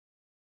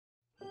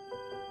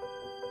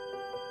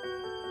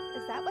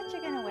that what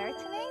you're gonna wear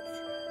tonight?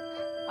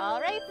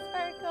 All right,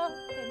 Sparkle.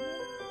 Good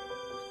night.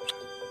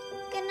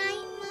 Good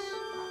night,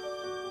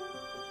 Mom.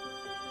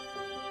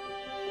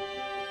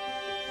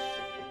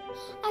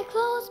 I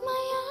close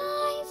my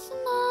eyes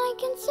and I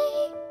can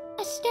see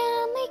a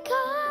Stanley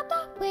Cup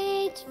that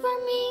waits for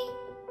me,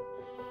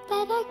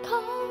 that I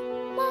call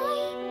my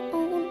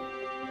own.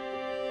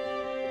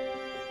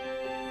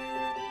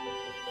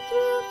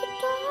 Through the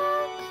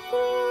dark,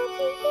 through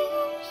the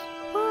years,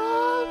 where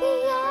all we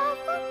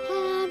ever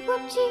had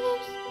were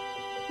tears.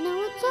 Now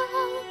it's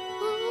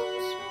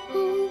almost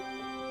home.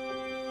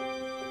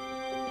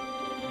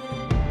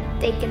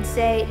 They can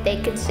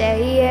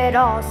say it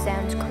all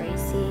sounds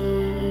crazy.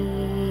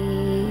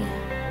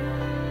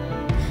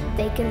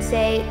 They can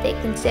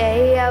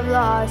say I've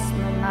lost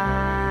my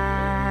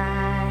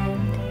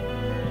mind.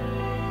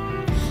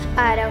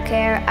 I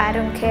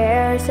don't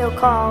care, so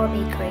call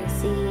me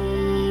crazy.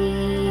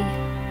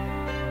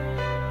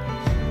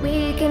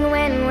 We can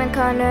win when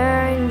Connor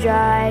and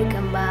Drai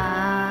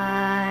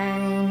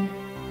combine.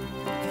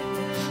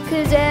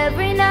 'Cause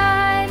every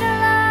night I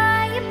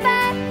lie in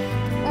bed,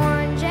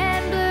 orange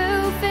and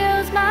blue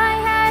fills my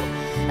head.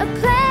 A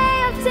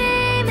playoff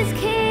team is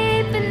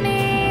keeping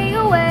me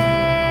awake.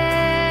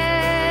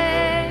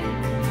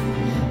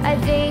 I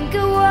think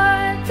of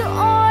what the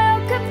oil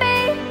could be.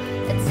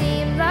 It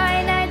seemed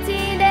like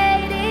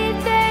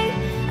 1983.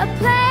 A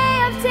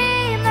playoff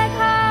team like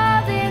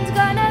Holland's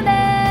gonna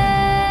make.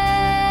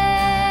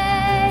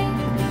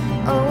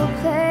 Oh, a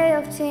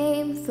playoff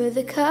team for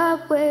the cup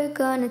we're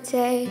gonna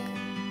take.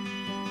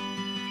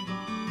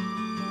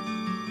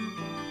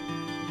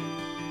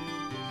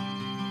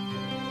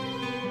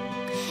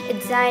 A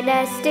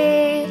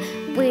dynasty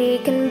we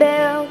can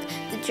build.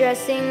 The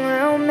dressing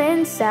room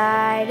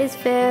inside is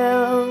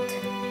filled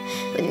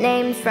with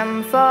names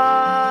from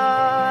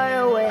far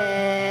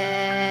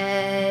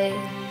away.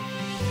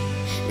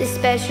 The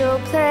special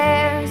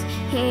players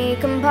he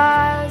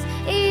compiles,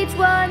 each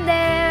one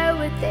there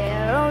with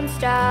their own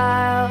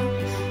style,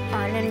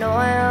 on an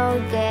oil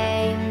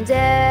game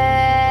day.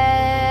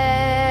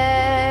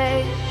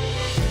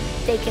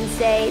 They can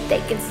say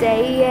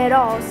it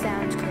all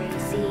sounds crazy.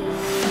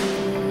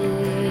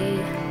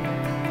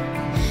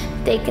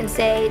 They can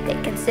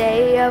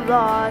say I've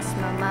lost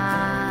my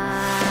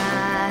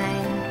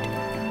mind.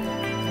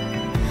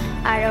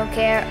 I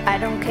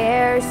don't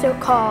care, so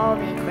call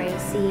me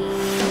crazy.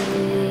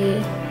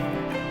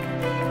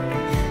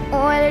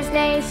 Oilers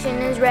Nation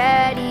is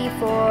ready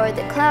for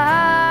the climb.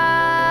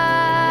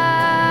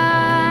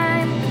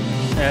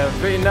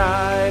 Every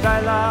night I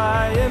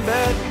lie in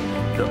bed,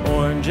 the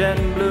orange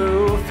and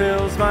blue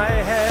fills my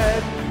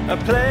head. A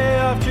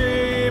playoff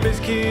dream is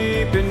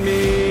keeping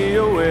me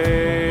awake.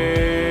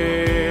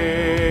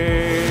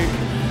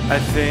 I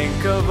think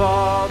of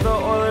all the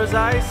Oilers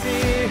I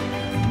see,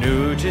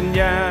 Nugent,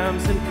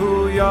 Yams, and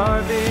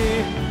Puyarvi.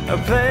 A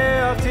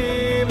playoff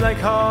team like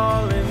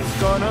Holland's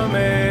gonna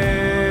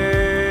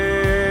make.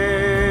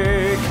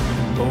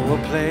 Oh, a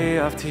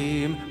playoff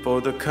team for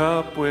the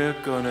cup we're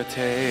gonna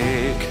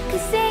take.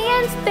 'Cause they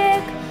ain't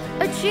big,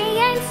 or tree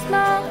ain't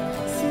small.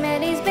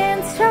 Smitty's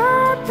been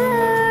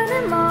stopping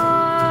them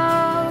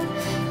all.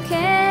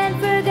 Can't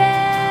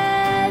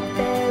forget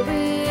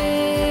Barry.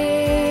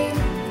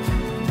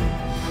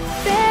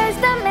 There's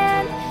the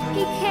man,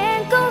 he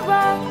can't go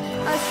wrong.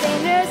 Our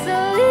singers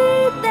will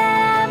lead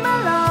them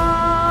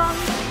along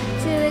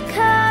to the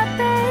cup,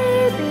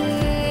 baby.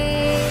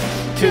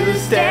 To the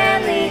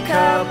Stanley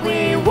Cup we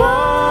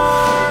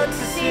want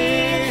to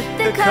see.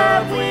 The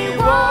cup we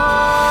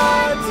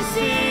want to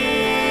see.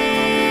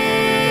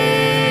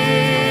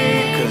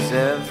 'Cause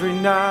every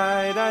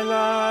night I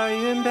lie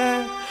in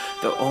bed,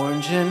 the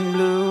orange and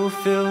blue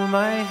fill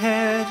my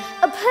head.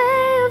 A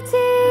playoff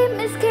team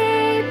is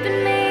keeping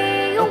me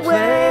A awake.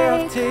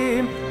 playoff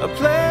team, a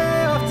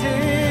playoff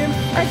team.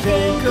 I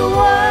think of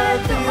what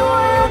the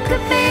oil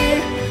could be.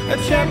 A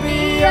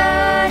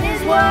champion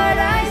is what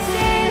I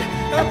see.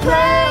 A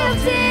playoff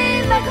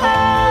team like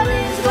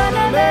Holland's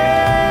gonna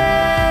make.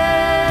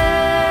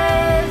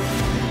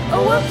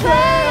 Oh, a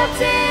playoff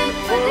team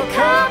for the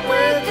cup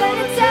we're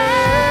gonna take.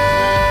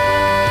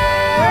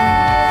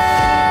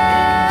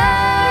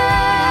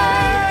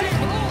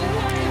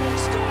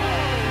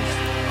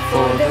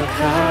 For the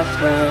cup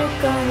we're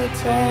gonna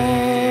take.